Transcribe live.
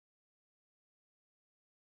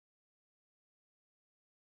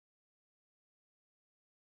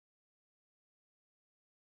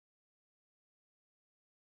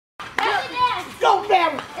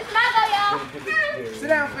Barry. It's my go, y'all. Sit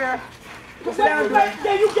down, Farrah. Sit down, Barry.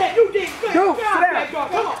 Yeah, you did good. Go, sit down.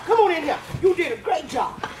 Come on in here. You did a great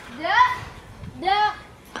job. Duck. Duck.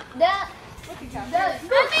 Wait a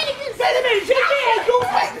minute, shake hands, Goose.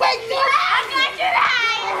 Wait, I got you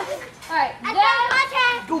right. All right.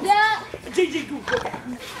 Duck. Gigi Goose, go back.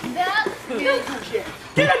 Duck. Goose, yeah.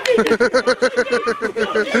 Get up, Gigi.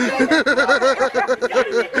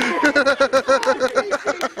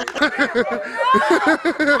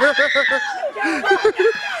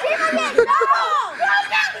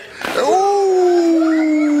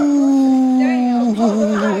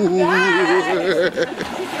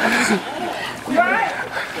 You alright?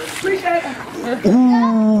 Appreciate it. That's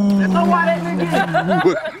not why that nigga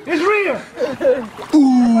it's real.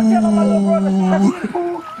 I'm gonna tell my little brother, I'm in the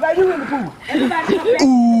pool, now you in the pool. Everybody come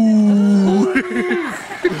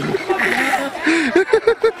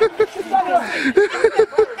back.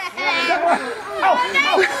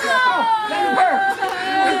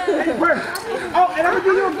 Oh, and I'm gonna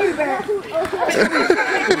give you a goodie bag.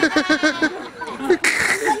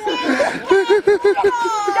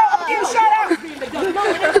 Give a shout out.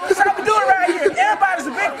 That's how we do it right here.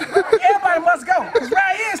 Everybody must go. Cause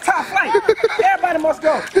right here is top flight. Everybody must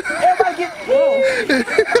go. Everybody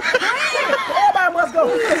must go.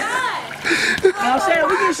 You know what I'm saying?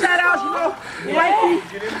 We get shout outs, you know. Wifey.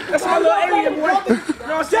 That's my little alien boy. You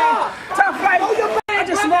know what I'm saying? Top flight. Man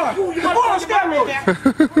just smart. The man on steroids.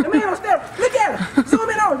 The man on steroids. Look at him. Zoom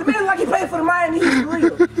in on him. The man like he played for the Miami Heat for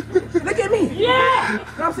real. Look at me. Yeah. You know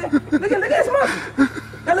what I'm saying? Look at his muscle.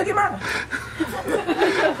 Now look at mine.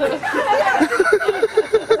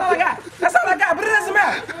 That's all I got, but it doesn't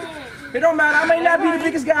matter. It don't matter. I may not be the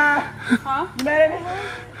biggest guy. Huh? You mad at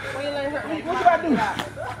me? What you about to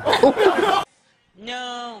do?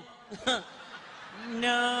 No.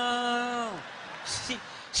 No.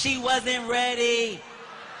 She wasn't ready.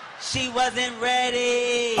 She wasn't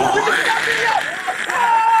ready.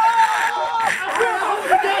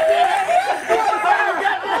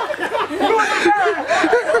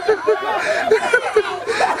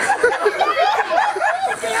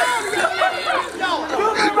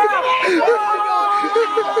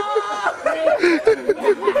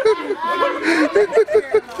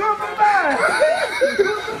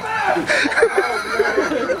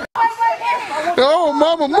 Oh,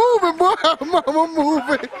 mama moving, boy. Mama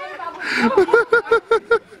moving.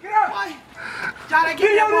 Get up. John, I give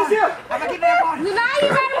you this here. I'm gonna get that one. Now you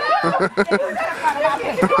better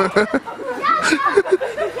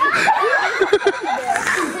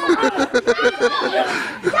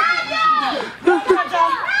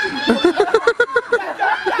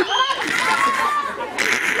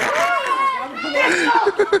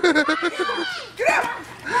Get up.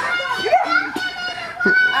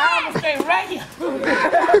 I'm gonna stay right here.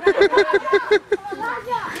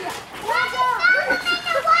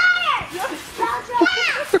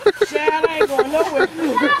 Chad ain't going nowhere.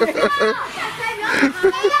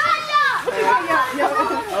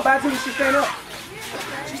 I'm about to she stand up.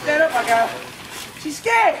 She stand up, my guy. She's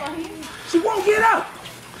scared. She won't get up.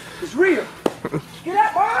 It's real. Get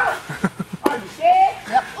up, boy. Are you scared?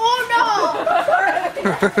 Oh no!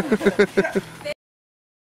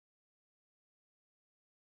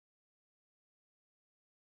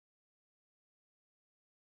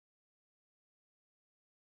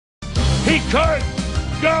 He could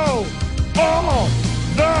go all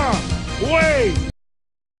the way.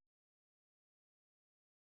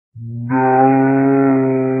 No.